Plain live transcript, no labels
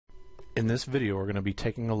In this video, we're going to be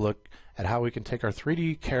taking a look at how we can take our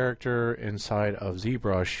 3D character inside of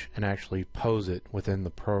ZBrush and actually pose it within the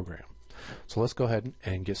program. So let's go ahead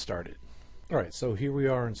and get started. Alright, so here we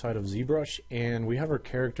are inside of ZBrush, and we have our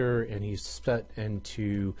character, and he's set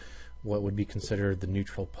into what would be considered the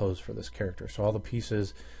neutral pose for this character. So all the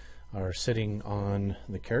pieces are sitting on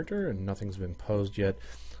the character and nothing's been posed yet.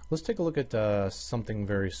 Let's take a look at something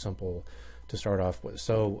very simple to start off with.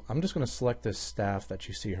 So I'm just going to select this staff that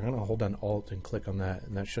you see here. I'm going to hold down Alt and click on that,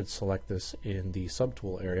 and that should select this in the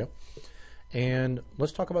subtool area. And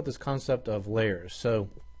let's talk about this concept of layers. So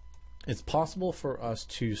it's possible for us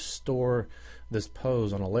to store this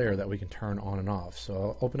pose on a layer that we can turn on and off. So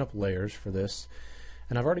I'll open up layers for this,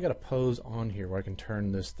 and I've already got a pose on here where I can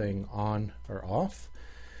turn this thing on or off,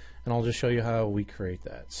 and I'll just show you how we create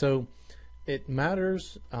that. So it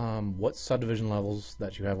matters what subdivision levels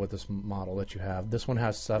that you have with this model that you have. This one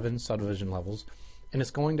has 7 subdivision levels, and it's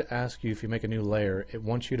going to ask you, if you make a new layer, it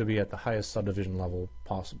wants you to be at the highest subdivision level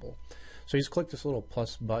possible. So you just click this little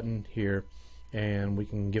plus button here, and we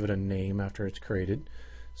can give it a name after it's created.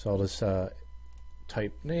 So I'll just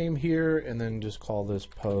type name here and then just call this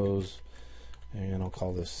pose, and I'll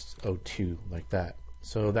call this 02 like that.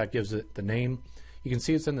 So that gives it the name. You can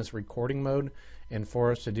see it's in this recording mode, and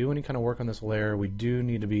for us to do any kind of work on this layer, we do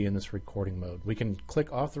need to be in this recording mode. We can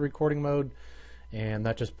click off the recording mode, and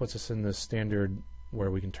that just puts us in this standard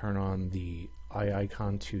where we can turn on the eye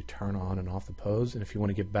icon to turn on and off the pose. And if you want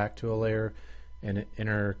to get back to a layer and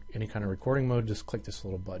enter any kind of recording mode, just click this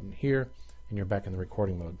little button here and you're back in the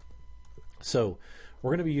recording mode. So we're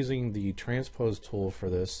going to be using the Transpose tool for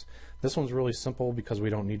this. This one's really simple because we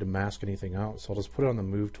don't need to mask anything out, so I'll just put it on the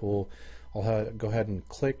Move tool. I'll go ahead and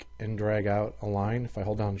click and drag out a line. If I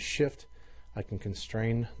hold down Shift, I can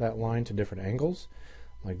constrain that line to different angles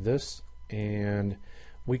like this, and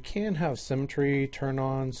we can have symmetry turn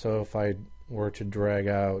on. So if I were to drag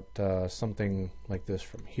out something like this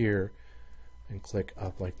from here and click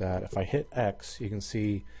up like that, if I hit X, you can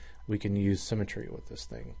see we can use symmetry with this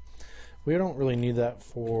thing. We don't really need that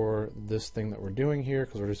for this thing that we're doing here,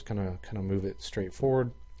 because we're just gonna kind of move it straight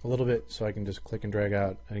forward a little bit. So I can just click and drag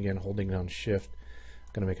out, and again, holding down Shift,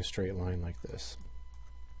 I'm gonna make a straight line like this.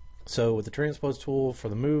 So with the Transpose tool for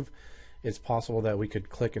the move, it's possible that we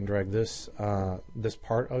could click and drag this this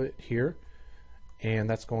part of it here, and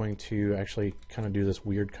that's going to actually kind of do this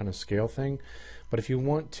weird kind of scale thing. But if you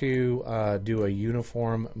want to do a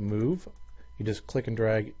uniform move, you just click and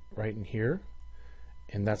drag right in here,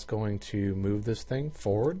 and that's going to move this thing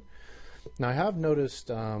forward. Now I have noticed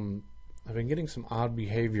I've been getting some odd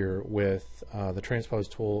behavior with the Transpose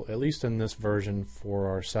tool, at least in this version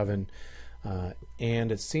for R7,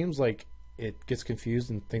 and it seems like it gets confused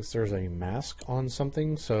and thinks there's a mask on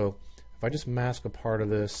something. So if I just mask a part of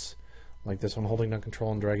this like this, I'm holding down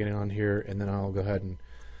Control and dragging it on here, and then I'll go ahead and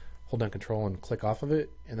hold down Control and click off of it,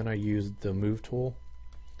 and then I use the Move tool.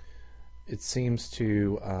 It seems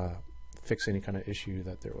to fix any kind of issue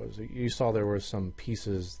that there was. You saw there were some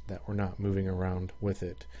pieces that were not moving around with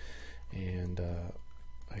it, and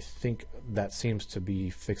I think that seems to be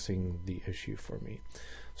fixing the issue for me.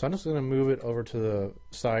 So I'm just going to move it over to the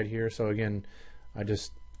side here. So again, I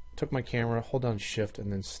just took my camera, hold down Shift,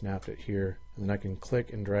 and then snapped it here, and then I can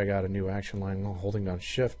click and drag out a new action line while holding down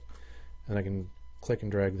Shift, and I can click and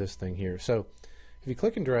drag this thing here. So if you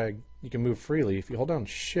click and drag, you can move freely. If you hold down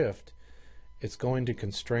Shift, it's going to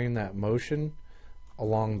constrain that motion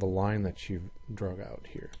along the line that you've drug out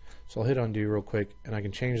here. So I'll hit undo real quick, and I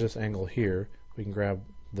can change this angle here. We can grab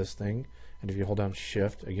this thing, and if you hold down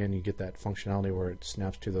Shift, again, you get that functionality where it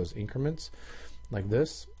snaps to those increments like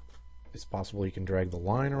this. It's possible you can drag the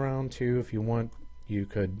line around too if you want. You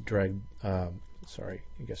could drag, sorry,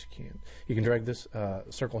 I guess you can. You can drag this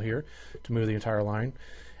circle here to move the entire line,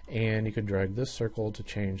 and you could drag this circle to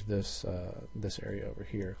change this this area over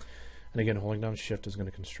here. And again, holding down Shift is going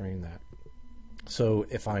to constrain that. So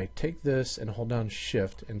if I take this and hold down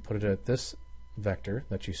Shift and put it at this vector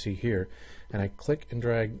that you see here, and I click and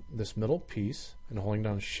drag this middle piece and holding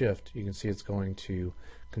down Shift, you can see it's going to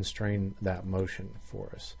constrain that motion for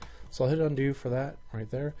us. So I'll hit undo for that right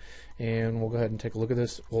there, and we'll go ahead and take a look at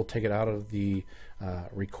this. We'll take it out of the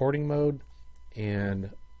recording mode, and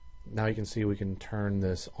now you can see we can turn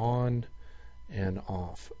this on and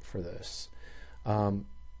off for this.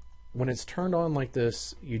 When it's turned on like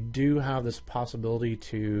this, you do have this possibility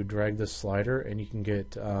to drag this slider, and you can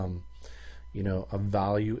get you know, a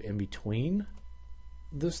value in between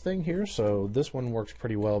this thing here. So this one works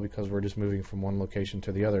pretty well because we're just moving from one location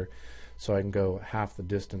to the other. So I can go half the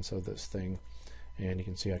distance of this thing, and you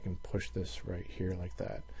can see I can push this right here like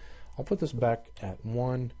that. I'll put this back at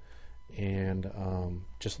 1, and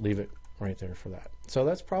just leave it right there for that. So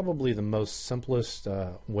that's probably the most simplest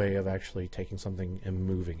way of actually taking something and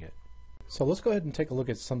moving it. So let's go ahead and take a look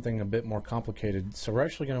at something a bit more complicated. So we're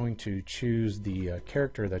actually going to choose the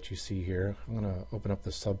character that you see here. I'm going to open up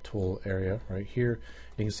the subtool area right here.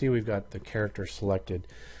 You can see we've got the character selected.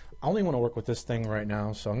 I only want to work with this thing right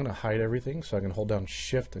now, so I'm going to hide everything. So I can hold down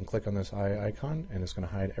Shift and click on this eye icon, and it's going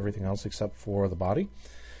to hide everything else except for the body.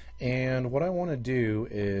 And what I want to do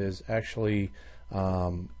is actually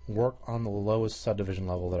work on the lowest subdivision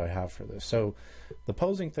level that I have for this. So the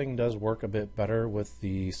posing thing does work a bit better with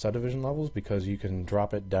the subdivision levels because you can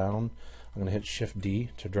drop it down. I'm going to hit Shift D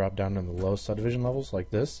to drop down to the lowest subdivision levels like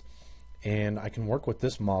this. And I can work with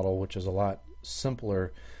this model, which is a lot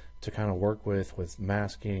simpler to kind of work with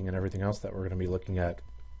masking and everything else that we're going to be looking at.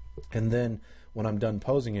 And then when I'm done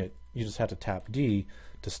posing it, you just have to tap D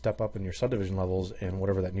to step up in your subdivision levels, and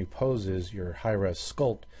whatever that new pose is, your high-res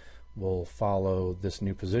sculpt will follow this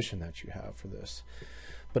new position that you have for this.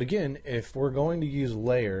 But again, if we're going to use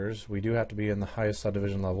layers, we do have to be in the highest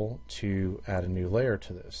subdivision level to add a new layer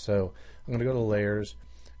to this. So I'm going to go to layers,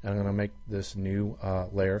 and I'm going to make this new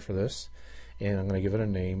layer for this, and I'm going to give it a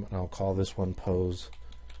name, and I'll call this one pose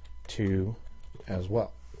 2 as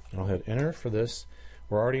well. And I'll hit enter for this.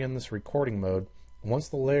 We're already in this recording mode. Once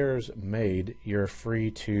the layer's made, you're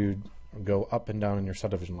free to go up and down in your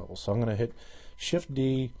subdivision levels. So I'm going to hit Shift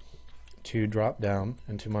D to drop down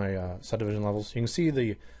into my subdivision levels. You can see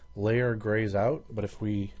the layer grays out, but if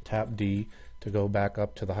we tap D to go back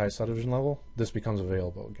up to the highest subdivision level, this becomes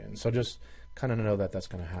available again. So just kind of know that that's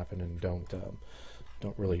going to happen, and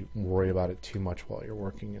don't really worry about it too much while you're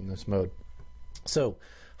working in this mode. So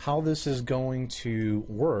how this is going to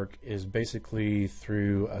work is basically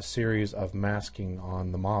through a series of masking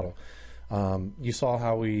on the model. You saw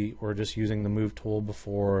how we were just using the move tool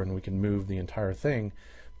before, and we can move the entire thing,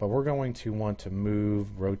 but we're going to want to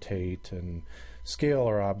move, rotate, and scale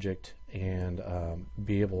our object, and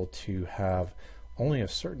be able to have only a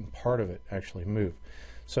certain part of it actually move.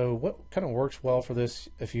 So what kind of works well for this,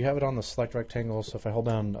 if you have it on the select rectangle, so if I hold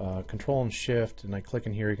down Control and Shift and I click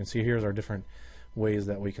in here, you can see here's our different ways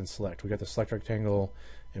that we can select. We got the select rectangle,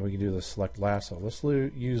 and we can do the select lasso. Let's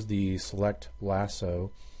use the select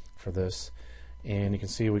lasso for this, and you can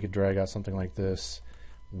see we could drag out something like this.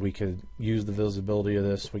 We could use the visibility of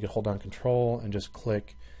this. We could hold down Control and just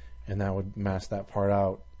click, and that would mask that part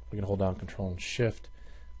out. We can hold down Control and Shift,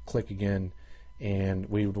 click again, and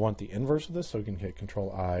we would want the inverse of this, so we can hit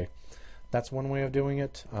Control I. That's one way of doing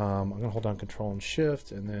it. I'm going to hold down Control and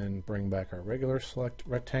Shift and then bring back our regular select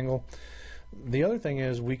rectangle. The other thing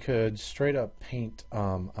is we could straight up paint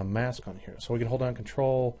a mask on here. So we can hold down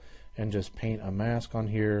Control and just paint a mask on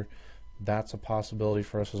here. That's a possibility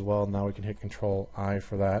for us as well. Now we can hit Control I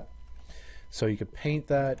for that. So you could paint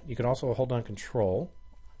that. You could also hold down Control,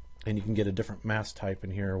 and you can get a different mask type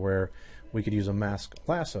in here where we could use a mask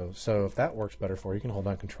lasso. So if that works better for you, you can hold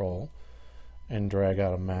down Control and drag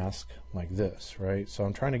out a mask like this, right? So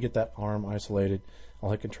I'm trying to get that arm isolated.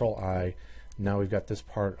 I'll hit Control I. Now we've got this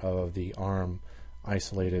part of the arm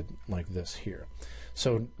isolated like this here.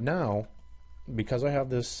 So now, because I have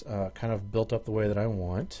this kind of built up the way that I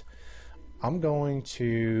want, I'm going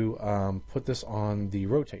to put this on the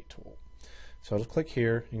rotate tool. So I'll just click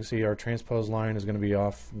here. You can see our transpose line is going to be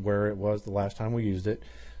off where it was the last time we used it.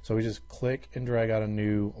 So we just click and drag out a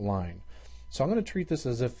new line. So I'm going to treat this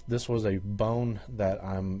as if this was a bone that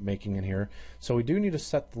I'm making in here. So we do need to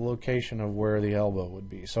set the location of where the elbow would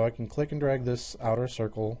be. So I can click and drag this outer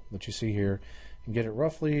circle that you see here and get it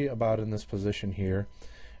roughly about in this position here.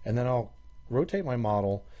 And then I'll rotate my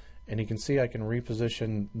model, and you can see I can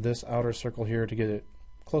reposition this outer circle here to get it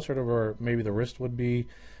closer to where maybe the wrist would be.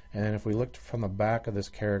 And if we looked from the back of this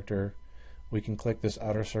character, we can click this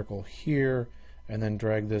outer circle here and then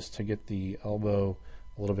drag this to get the elbow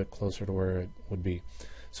a little bit closer to where it would be.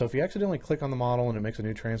 So if you accidentally click on the model and it makes a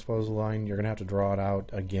new transpose line, you're going to have to draw it out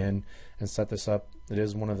again and set this up. It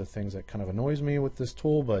is one of the things that kind of annoys me with this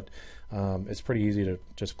tool, but it's pretty easy to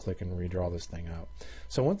just click and redraw this thing out.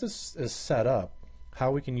 So once this is set up,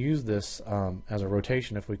 how we can use this as a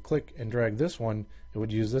rotation, if we click and drag this one, it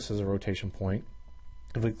would use this as a rotation point.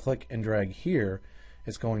 If we click and drag here,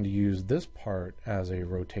 it's going to use this part as a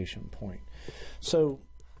rotation point. So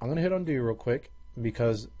I'm going to hit undo real quick,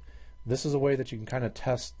 because this is a way that you can kind of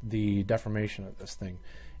test the deformation of this thing.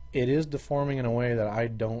 It is deforming in a way that I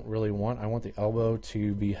don't really want. I want the elbow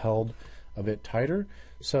to be held a bit tighter.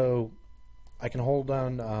 So I can hold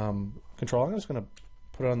down Control. I'm just going to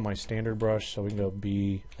put it on my standard brush, so we can go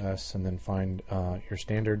B, S, and then find your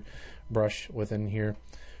standard brush within here,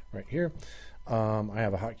 right here. I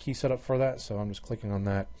have a hotkey set up for that, so I'm just clicking on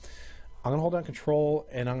that. I'm gonna hold down Control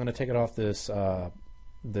and I'm gonna take it off this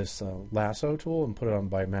lasso tool and put it on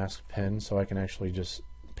by mask pen so I can actually just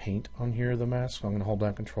paint on here the mask. So I'm gonna hold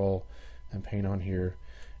down Control and paint on here.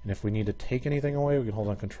 And if we need to take anything away, we can hold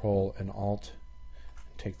down Control and Alt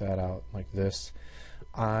and take that out like this.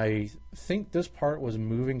 I think this part was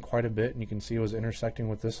moving quite a bit, and you can see it was intersecting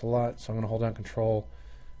with this a lot. So I'm gonna hold down Control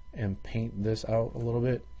and paint this out a little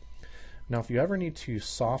bit. Now if you ever need to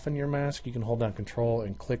soften your mask, you can hold down Control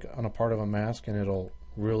and click on a part of a mask and it'll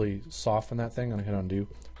really soften that thing. I'm going to hit undo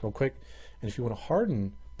real quick. And if you want to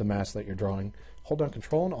harden the mask that you're drawing, hold down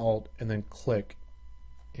Control and Alt and then click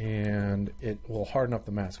and it will harden up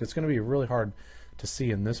the mask. It's going to be really hard to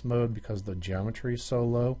see in this mode because the geometry is so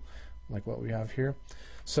low, like what we have here.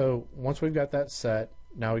 So once we've got that set,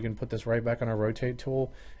 now we can put this right back on our rotate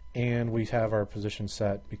tool and we have our position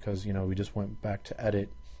set because, you know, we just went back to edit.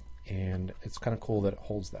 And it's kind of cool that it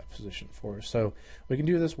holds that position for us. So we can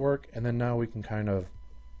do this work, and then now we can kind of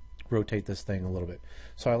rotate this thing a little bit.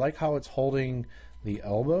 So I like how it's holding the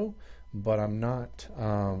elbow, but I'm not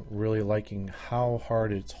really liking how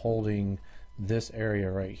hard it's holding this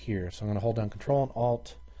area right here. So I'm going to hold down Control and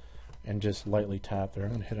Alt and just lightly tap there.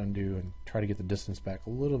 I'm going to hit undo and try to get the distance back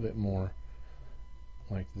a little bit more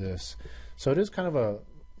like this. So it is kind of a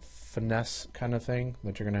finesse kind of thing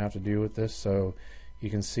that you're going to have to do with this. So you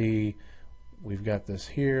can see we've got this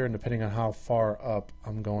here, and depending on how far up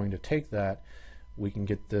I'm going to take that, we can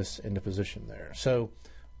get this into position there. So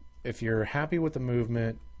if you're happy with the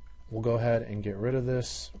movement, we'll go ahead and get rid of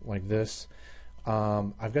this like this.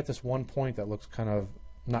 I've got this one point that looks kind of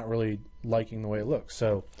not really liking the way it looks.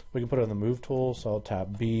 So we can put it on the Move tool, so I'll tap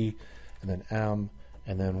B and then M,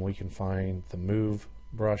 and then we can find the Move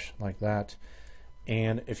brush like that.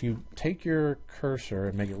 And if you take your cursor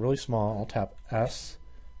and make it really small, I'll tap S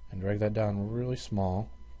and drag that down really small.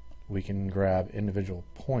 We can grab individual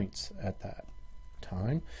points at that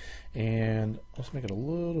time. And let's make it a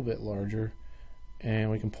little bit larger.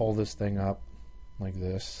 And we can pull this thing up like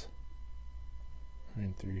this,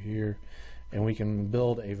 right through here. And we can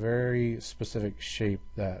build a very specific shape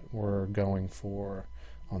that we're going for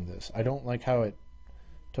on this. I don't like how it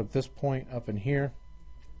took this point up in here.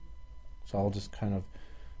 So I'll just kind of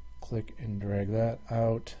click and drag that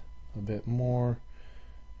out a bit more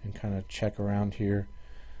and kind of check around here.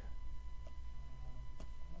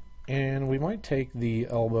 And we might take the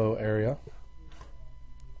elbow area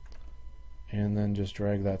and then just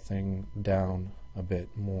drag that thing down a bit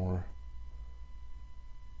more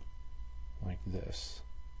like this.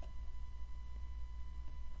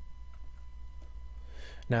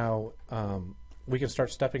 Now, we can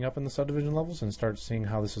start stepping up in the subdivision levels and start seeing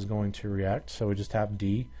how this is going to react. So we just tap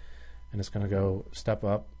D and it's going to go step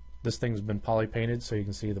up. This thing's been poly painted, so you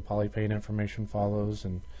can see the poly paint information follows,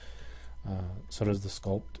 and so does the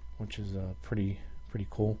sculpt, which is pretty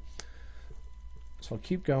cool. So I'll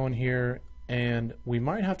keep going here, and we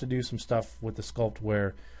might have to do some stuff with the sculpt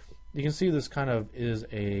where you can see this kind of is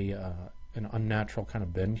an unnatural kind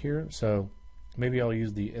of bend here. So maybe I'll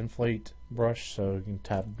use the inflate brush, so you can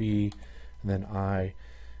tap B and then I,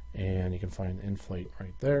 and you can find inflate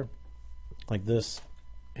right there like this,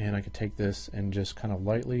 and I could take this and just kind of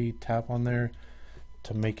lightly tap on there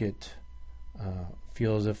to make it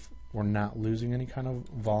feel as if we're not losing any kind of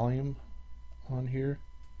volume on here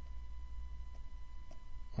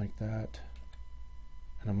like that.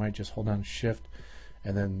 And I might just hold down Shift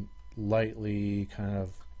and then lightly kind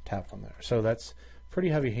of tap on there. So that's pretty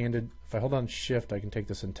heavy-handed. If I hold on Shift, I can take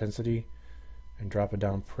this intensity and drop it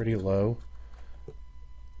down pretty low,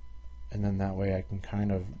 and then that way I can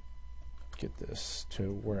kind of get this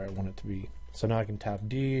to where I want it to be. So now I can tap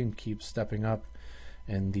D and keep stepping up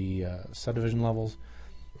in the subdivision levels.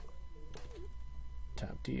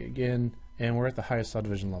 Tap D again, and we're at the highest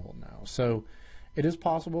subdivision level now. So it is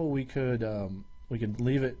possible we could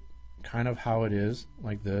leave it kind of how it is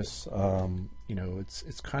like this. You know,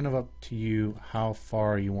 it's kind of up to you how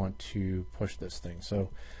far you want to push this thing. So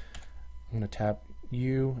I'm going to tap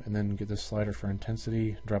U and then get this slider for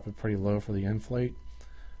intensity, drop it pretty low for the inflate,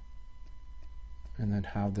 and then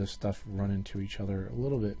have this stuff run into each other a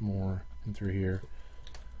little bit more in through here.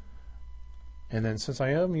 And then since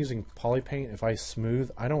I am using poly paint, if I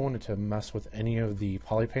smooth, I don't want it to mess with any of the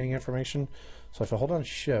poly painting information. So if I hold on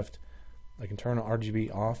Shift, I can turn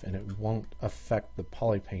RGB off and it won't affect the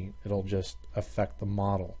poly paint. It'll just affect the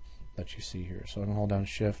model that you see here. So I'm going to hold down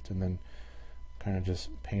Shift and then kind of just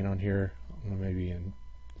paint on here. I'm going to maybe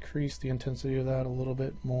increase the intensity of that a little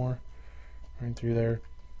bit more right through there.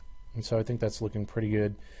 And so I think that's looking pretty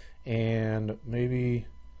good. And maybe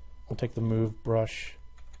I'll take the Move brush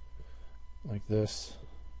like this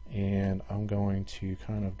and I'm going to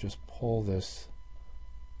kind of just pull this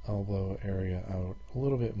elbow area out a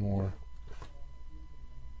little bit more.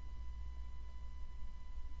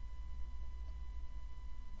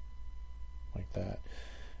 Like that.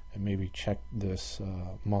 And maybe check this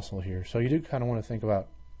muscle here. So you do kind of want to think about,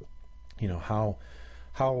 you know, how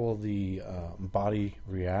will the body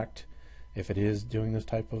react if it is doing this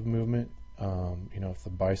type of movement. You know, if the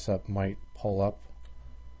bicep might pull up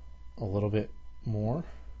a little bit more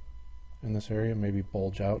in this area, maybe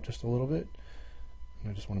bulge out just a little bit.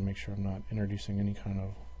 And I just want to make sure I'm not introducing any kind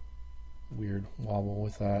of weird wobble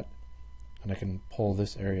with that. And I can pull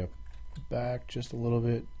this area back just a little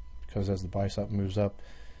bit, because as the bicep moves up,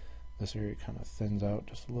 this area kind of thins out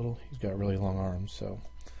just a little. He's got really long arms, so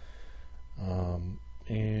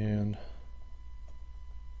and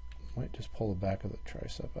might just pull the back of the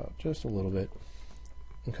tricep out just a little bit.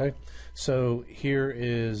 Okay, so here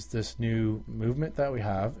is this new movement that we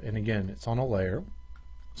have, and again, it's on a layer,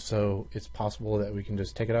 so it's possible that we can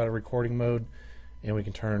just take it out of recording mode and we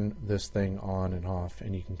can turn this thing on and off,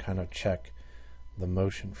 and you can kind of check the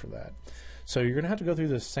motion for that. So you're going to have to go through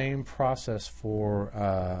the same process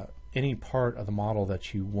for any part of the model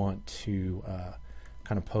that you want to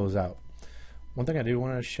kind of pose out. One thing I do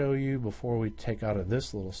want to show you before we take out of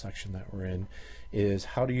this little section that we're in is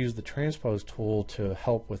how to use the Transpose tool to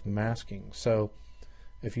help with masking. So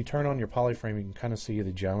if you turn on your polyframe, you can kind of see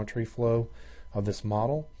the geometry flow of this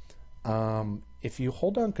model. If you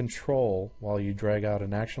hold down Control while you drag out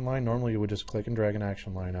an action line, normally you would just click and drag an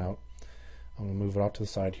action line out. I'm going to move it off to the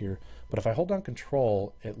side here. But if I hold down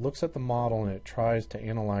Control, it looks at the model and it tries to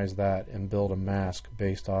analyze that and build a mask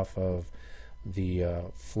based off of the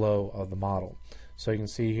flow of the model. So you can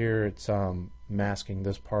see here it's masking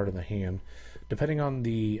this part of the hand. Depending on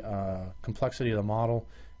the complexity of the model,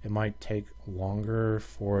 it might take longer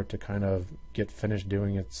for it to kind of get finished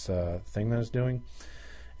doing its thing that it's doing.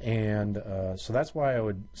 And so that's why I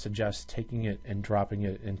would suggest taking it and dropping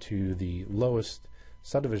it into the lowest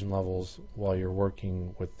subdivision levels while you're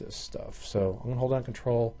working with this stuff. So I'm going to hold down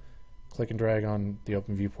Control, click and drag on the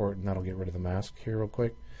open viewport, and that'll get rid of the mask here real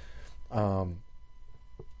quick.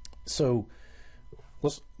 So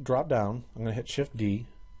let's drop down. I'm going to hit Shift D,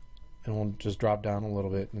 and we'll just drop down a little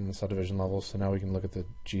bit in the subdivision levels. So now we can look at the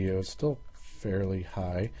geo. It's still fairly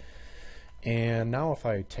high. And now if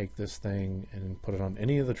I take this thing and put it on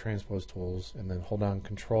any of the Transpose tools and then hold down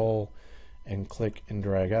Control and click and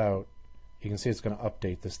drag out, you can see it's going to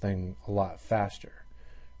update this thing a lot faster,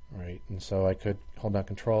 right? And so I could hold down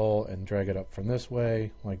Control and drag it up from this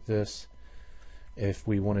way, like this. If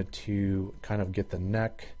we wanted to kind of get the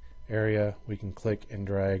neck area, we can click and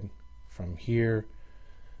drag from here,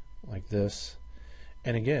 like this.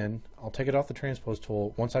 And again, I'll take it off the Transpose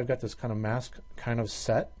tool. Once I've got this kind of mask kind of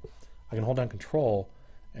set, I can hold down Control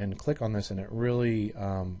and click on this, and it really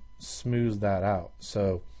smooths that out.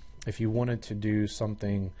 So if you wanted to do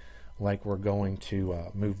something like we're going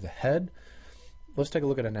to move the head, let's take a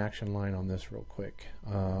look at an action line on this real quick.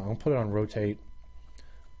 I'll put it on rotate.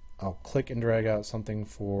 I'll click and drag out something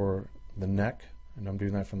for the neck, and I'm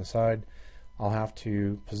doing that from the side. I'll have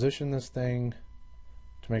to position this thing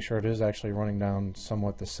to make sure it is actually running down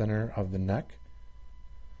somewhat the center of the neck,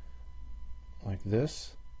 like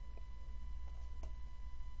this.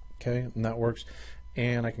 Okay, and that works.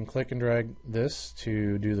 And I can click and drag this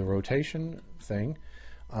to do the rotation thing.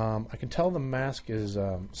 I can tell the mask is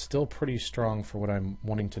still pretty strong for what I'm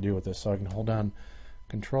wanting to do with this, so I can hold down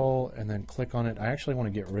Control and then click on it. I actually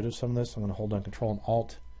want to get rid of some of this. I'm going to hold down Control and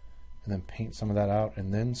Alt and then paint some of that out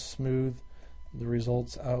and then smooth the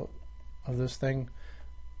results out of this thing.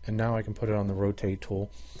 And now I can put it on the Rotate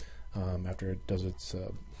tool after it does its,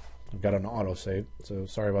 I've got an auto save, so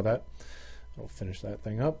sorry about that. I'll finish that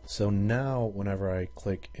thing up. So now whenever I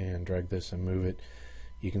click and drag this and move it,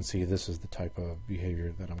 you can see this is the type of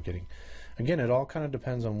behavior that I'm getting. Again, it all kind of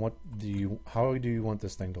depends on how do you want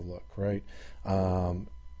this thing to look, right? And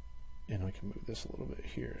I can move this a little bit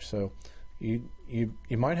here. So you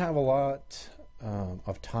might have a lot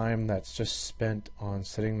of time that's just spent on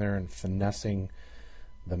sitting there and finessing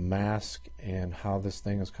the mask and how this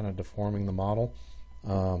thing is kind of deforming the model.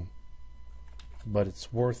 But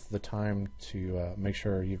it's worth the time to make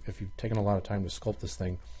sure if you've taken a lot of time to sculpt this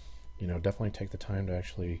thing, definitely take the time to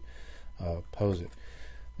actually pose it.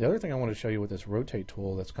 The other thing I want to show you with this rotate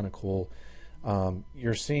tool that's kind of cool,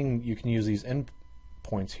 you're seeing you can use these end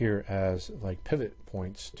points here as like pivot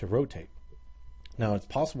points to rotate. Now it's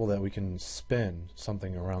possible that we can spin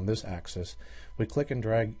something around this axis. We click and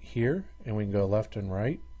drag here and we can go left and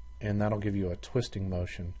right, and that'll give you a twisting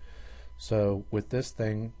motion. So with this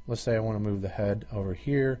thing, let's say I want to move the head over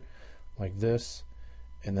here like this,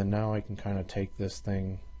 And then now I can kind of take this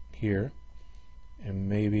thing here, and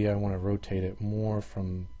maybe I want to rotate it more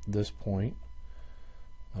from this point,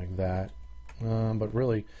 like that. But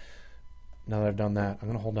really, now that I've done that, I'm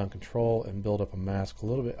going to hold down Control and build up a mask a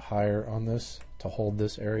little bit higher on this to hold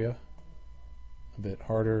this area a bit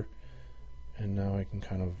harder. And now I can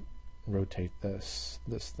kind of rotate this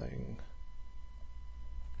thing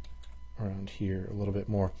around here a little bit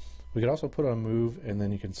more. We could also put on move, and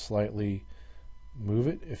then you can slightly move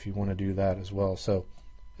it if you want to do that as well. So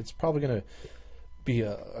it's probably going to be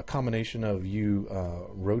a combination of you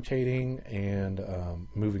rotating and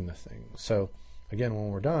moving the thing. So again, when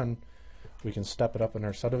we're done, we can step it up in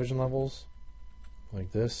our subdivision levels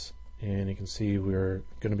like this, and you can see we're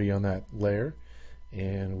going to be on that layer,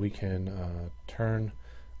 and we can turn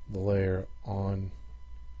the layer on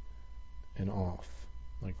and off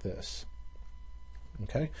like this.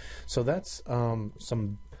 Okay, so that's a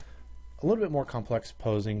little bit more complex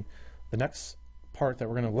posing. The next part that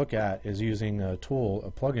we're going to look at is using a tool,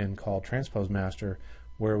 a plugin called Transpose Master,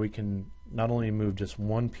 where we can not only move just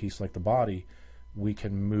one piece like the body, we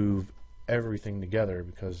can move everything together,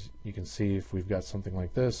 because you can see if we've got something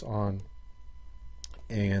like this on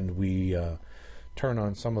and we turn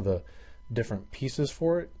on some of the different pieces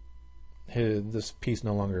for it, this piece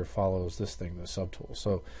no longer follows this thing, the subtool.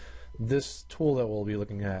 So this tool that we'll be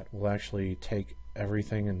looking at will actually take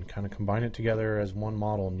everything and kind of combine it together as one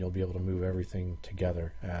model, and you'll be able to move everything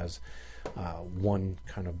together as one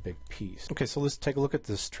kind of big piece. Okay, so let's take a look at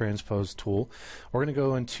this Transpose tool. We're going to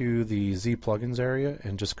go into the Z plugins area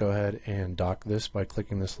and just go ahead and dock this by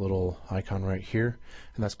clicking this little icon right here,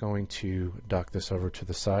 and that's going to dock this over to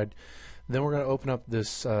the side. Then we're going to open up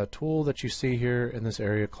this tool that you see here in this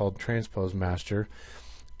area called Transpose Master,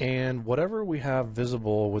 and whatever we have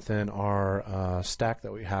visible within our stack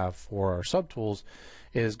that we have for our subtools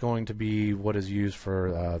is going to be what is used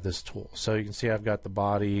for this tool. So you can see I've got the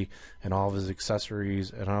body and all of his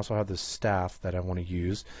accessories, and I also have the staff that I want to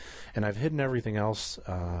use, and I've hidden everything else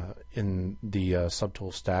in the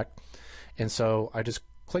subtool stack. And so I just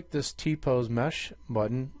click this T-pose mesh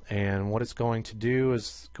button, and what it's going to do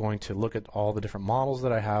is going to look at all the different models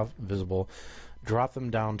that I have visible, drop them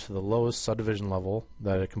down to the lowest subdivision level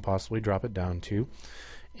that it can possibly drop it down to,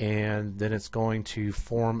 and then it's going to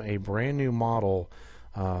form a brand new model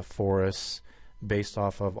for us based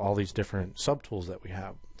off of all these different subtools that we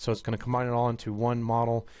have. So it's going to combine it all into one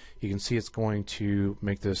model. You can see it's going to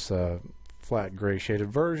make this flat gray shaded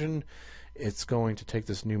version. It's going to take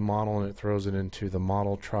this new model and it throws it into the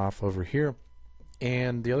model trough over here.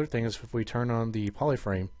 And the other thing is, if we turn on the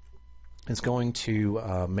polyframe, it's going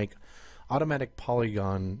to make automatic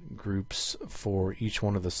polygon groups for each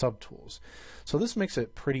one of the subtools. So this makes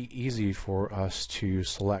it pretty easy for us to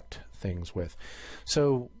select things with.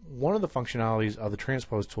 So one of the functionalities of the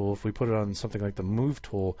Transpose tool, if we put it on something like the Move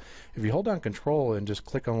tool, if you hold down Control and just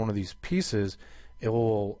click on one of these pieces, it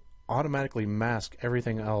will automatically mask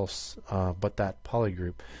everything else but that poly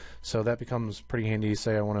group. So that becomes pretty handy.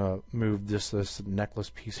 Say I want to move this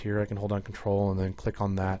necklace piece here, I can hold down Control and then click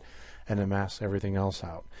on that, and it masks everything else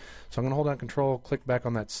out. So I'm going to hold down Control, click back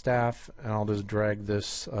on that staff, and I'll just drag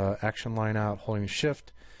this action line out holding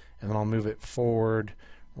Shift, and then I'll move it forward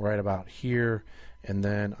right about here, and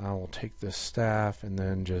then I will take this staff and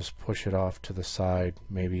then just push it off to the side,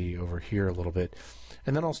 maybe over here a little bit,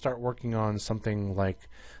 and then I'll start working on something like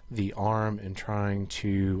the arm and trying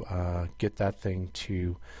to get that thing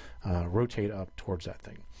to rotate up towards that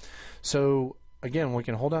thing. So again, we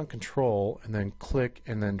can hold down Control and then click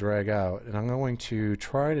and then drag out, and I'm going to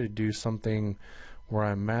try to do something where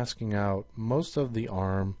I'm masking out most of the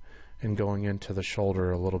arm and going into the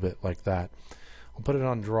shoulder a little bit like that. I'll put it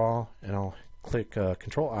on Draw, and I'll click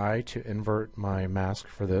Control-I to invert my mask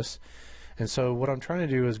for this. And so what I'm trying to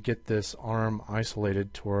do is get this arm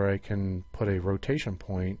isolated to where I can put a rotation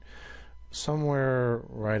point somewhere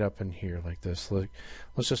right up in here like this.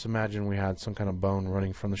 Let's just imagine we had some kind of bone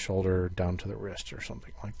running from the shoulder down to the wrist or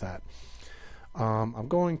something like that. I'm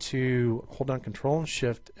going to hold down Control and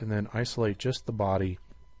Shift and then isolate just the body,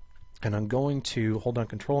 and I'm going to hold down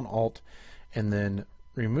Control and Alt and then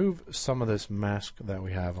remove some of this mask that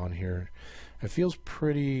we have on here. It feels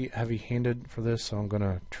pretty heavy-handed for this, so I'm going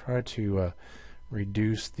to try to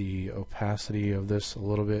reduce the opacity of this a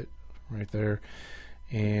little bit right there,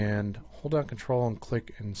 and hold down Control and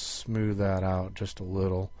click and smooth that out just a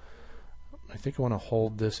little. I think I want to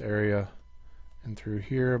hold this area and through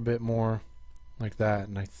here a bit more like that,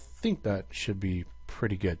 and I think that should be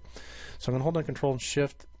pretty good. So I'm going to hold down Control and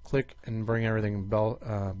Shift, click, and bring everything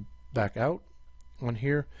back out on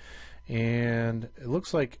here, and it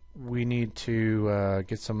looks like we need to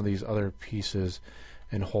get some of these other pieces,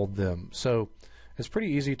 and hold them. So it's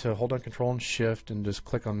pretty easy to hold down Control and Shift and just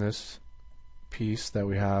click on this piece that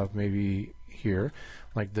we have maybe here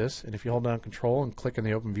like this, and if you hold down Control and click in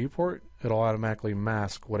the open viewport, it'll automatically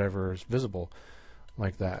mask whatever is visible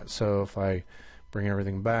like that. So if I bring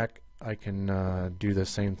everything back, I can do the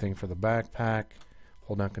same thing for the backpack.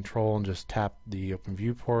 Hold down Control and just tap the open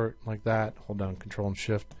viewport like that. Hold down Control and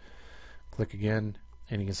Shift, click again,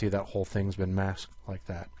 and you can see that whole thing's been masked like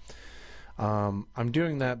that. I'm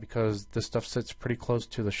doing that because this stuff sits pretty close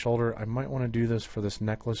to the shoulder. I might want to do this for this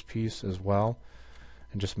necklace piece as well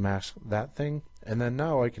and just mask that thing. And then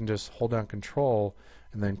now I can just hold down Control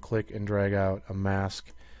and then click and drag out a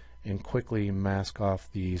mask and quickly mask off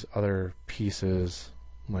these other pieces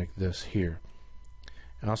like this here.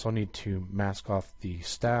 I also need to mask off the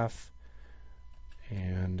staff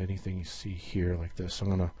and anything you see here like this. So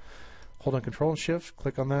I'm going to hold down Control and Shift,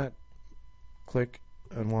 click on that, click,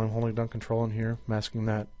 and while I'm holding down Control in here, masking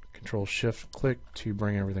that, Control Shift click to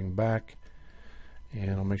bring everything back,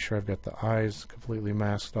 and I'll make sure I've got the eyes completely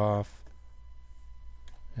masked off,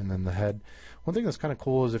 and then the head. One thing that's kind of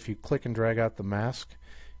cool is if you click and drag out the mask,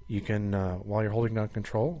 you can, while you're holding down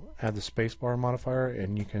Control, add the spacebar modifier,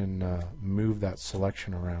 and you can move that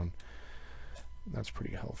selection around. That's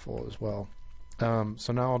pretty helpful as well.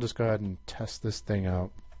 So now I'll just go ahead and test this thing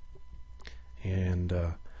out, and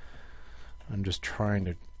I'm just trying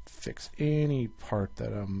to fix any part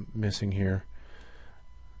that I'm missing here.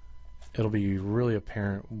 It'll be really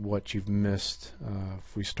apparent what you've missed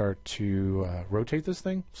if we start to rotate this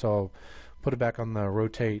thing. So I'll put it back on the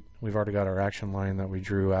rotate. We've already got our action line that we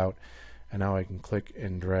drew out, and now I can click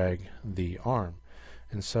and drag the arm.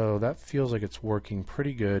 And so that feels like it's working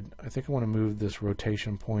pretty good. I think I want to move this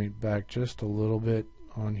rotation point back just a little bit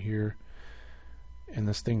on here, and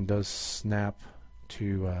this thing does snap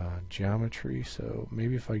to geometry, so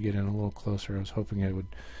maybe if I get in a little closer, I was hoping it would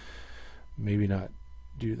maybe not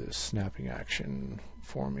do this snapping action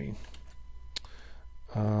for me.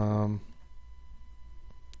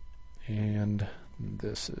 And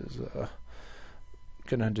this is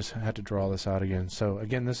gonna just have to draw this out again. So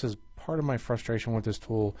again, this is part of my frustration with this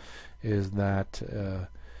tool, is that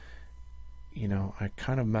you know, I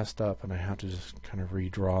kind of messed up and I have to just kind of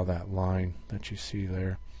redraw that line that you see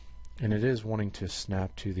there. And it is wanting to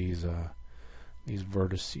snap to these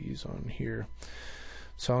vertices on here.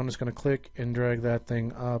 So I'm just going to click and drag that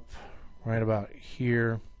thing up right about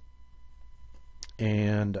here.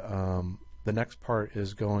 And the next part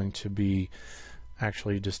is going to be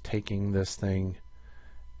actually just taking this thing,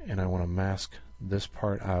 and I want to mask this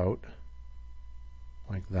part out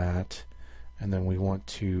like that. And then we want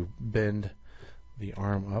to bend the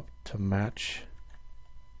arm up to match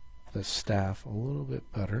the staff a little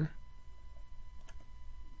bit better.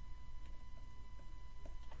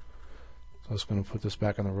 So I'm just going to put this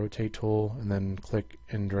back on the rotate tool and then click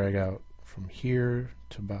and drag out from here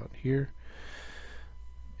to about here,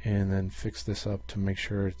 and then fix this up to make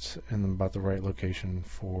sure it's in about the right location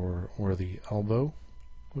for where the elbow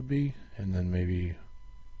would be, and then maybe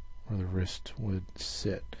where the wrist would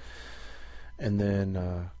sit. And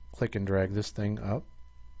then click and drag this thing up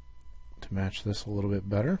to match this a little bit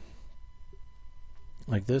better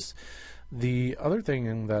like this. The other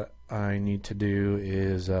thing that I need to do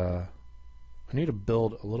is I need to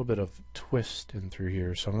build a little bit of twist in through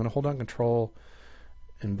here. So I'm going to hold down Control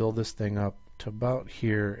and build this thing up to about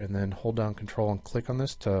here, and then hold down Control and click on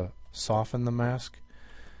this to soften the mask.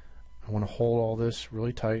 I want to hold all this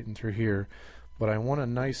really tight and through here, but I want a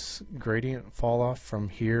nice gradient fall off from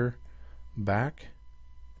here back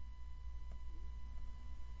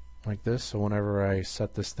like this. So whenever I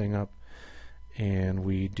set this thing up and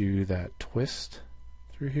we do that twist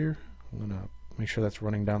through here, I'm going to make sure that's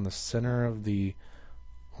running down the center of the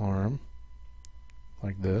arm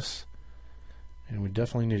like this, and we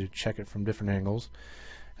definitely need to check it from different angles,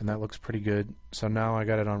 and that looks pretty good. So now I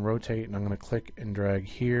got it on rotate, and I'm going to click and drag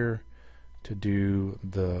here to do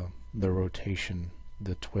the rotation,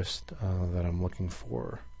 the twist that I'm looking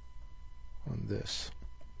for on this.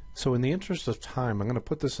 So in the interest of time, I'm going to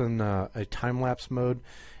put this in a time-lapse mode,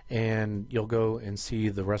 and you'll go and see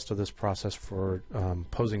the rest of this process for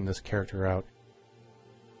posing this character out.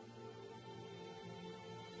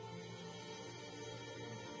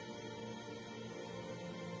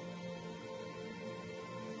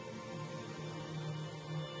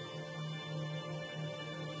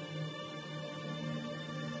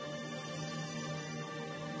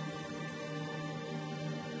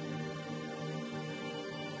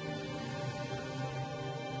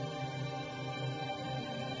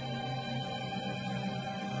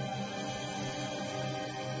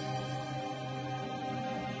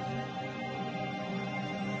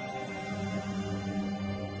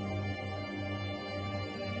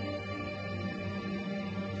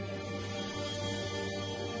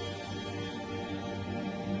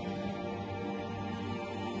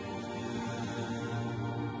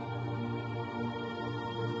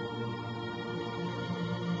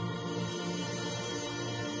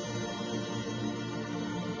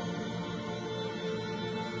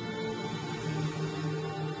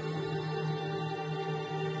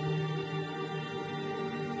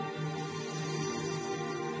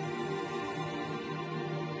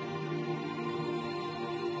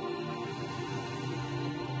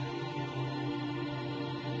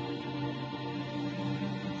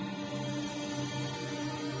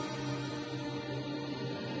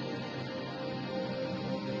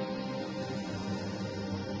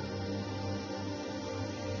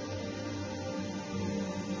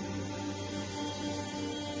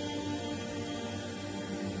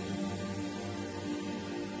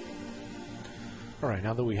 Alright,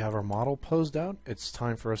 now that we have our model posed out, it's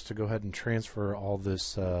time for us to go ahead and transfer all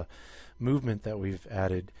this movement that we've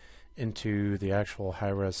added into the actual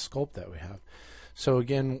high-res sculpt that we have. So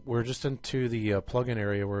again, we're just into the plugin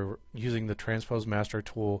area. We're using the Transpose Master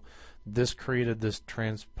tool. This created this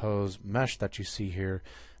Transpose mesh that you see here.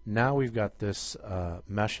 Now we've got this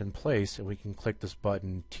mesh in place, and we can click this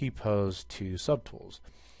button, T-Pose to Subtools.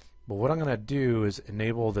 But what I'm going to do is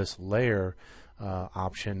enable this layer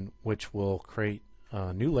option, which will create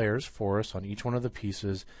new layers for us on each one of the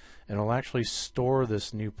pieces, and it'll actually store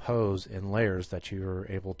this new pose in layers that you're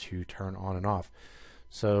able to turn on and off.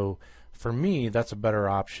 So for me, that's a better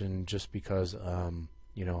option, just because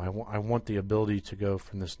you know, I want the ability to go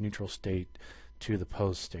from this neutral state to the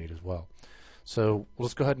pose state as well. So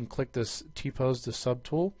let's go ahead and click this T-Pose to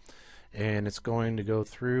Subtool, and it's going to go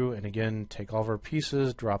through and again take all of our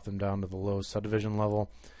pieces, drop them down to the lowest subdivision level,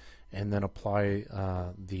 and then apply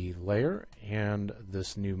the layer and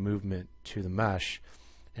this new movement to the mesh.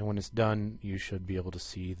 And when it's done, you should be able to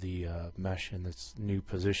see the mesh in this new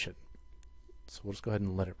position. So we'll just go ahead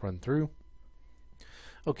and let it run through.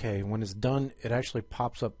 Okay, when it's done, it actually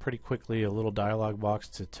pops up pretty quickly, a little dialog box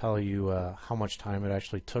to tell you how much time it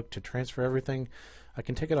actually took to transfer everything. I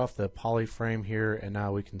can take it off the poly frame here, and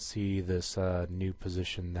now we can see this new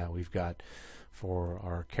position that we've got for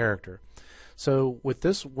our character. So with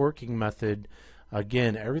this working method,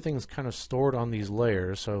 again, everything's kind of stored on these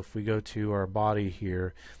layers. So if we go to our body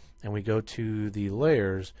here and we go to the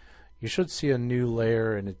layers, you should see a new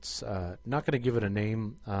layer, and it's not going to give it a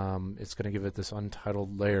name. It's going to give it this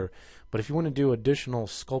untitled layer. But if you want to do additional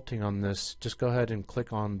sculpting on this, just go ahead and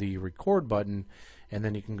click on the record button, and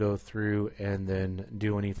then you can go through and then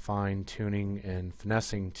do any fine tuning and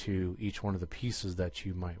finessing to each one of the pieces that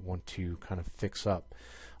you might want to kind of fix up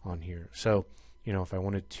on here. So, you know, if I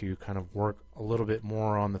wanted to kind of work a little bit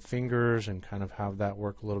more on the fingers and kind of have that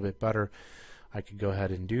work a little bit better, I could go ahead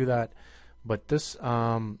and do that. But this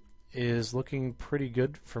is looking pretty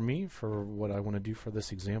good for me for what I want to do for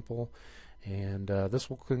this example, and this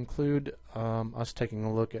will conclude us taking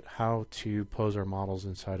a look at how to pose our models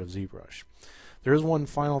inside of ZBrush. There is one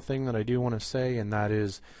final thing that I do want to say, and that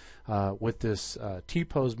is with this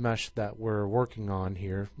T-pose mesh that we're working on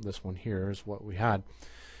here, this one here is what we had.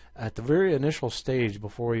 At the very initial stage,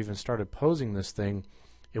 before we even started posing this thing,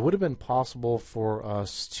 it would have been possible for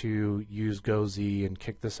us to use GoZ and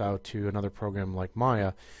kick this out to another program like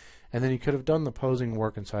Maya, and then you could have done the posing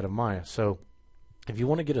work inside of Maya. So if you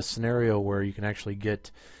want to get a scenario where you can actually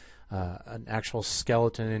get an actual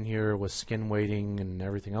skeleton in here with skin weighting and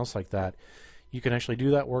everything else like that, you can actually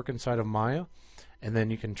do that work inside of Maya, and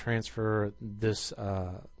then you can transfer this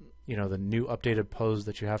you know, the new updated pose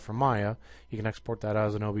that you have for Maya. You can export that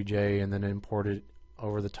as an OBJ and then import it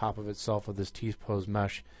over the top of itself with this T-pose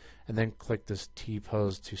mesh, and then click this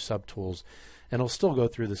T-pose to Subtools, and it'll still go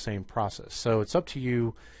through the same process. So it's up to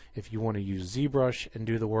you if you want to use ZBrush and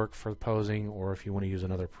do the work for posing, or if you want to use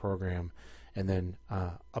another program and then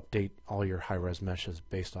update all your high-res meshes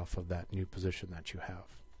based off of that new position that you have.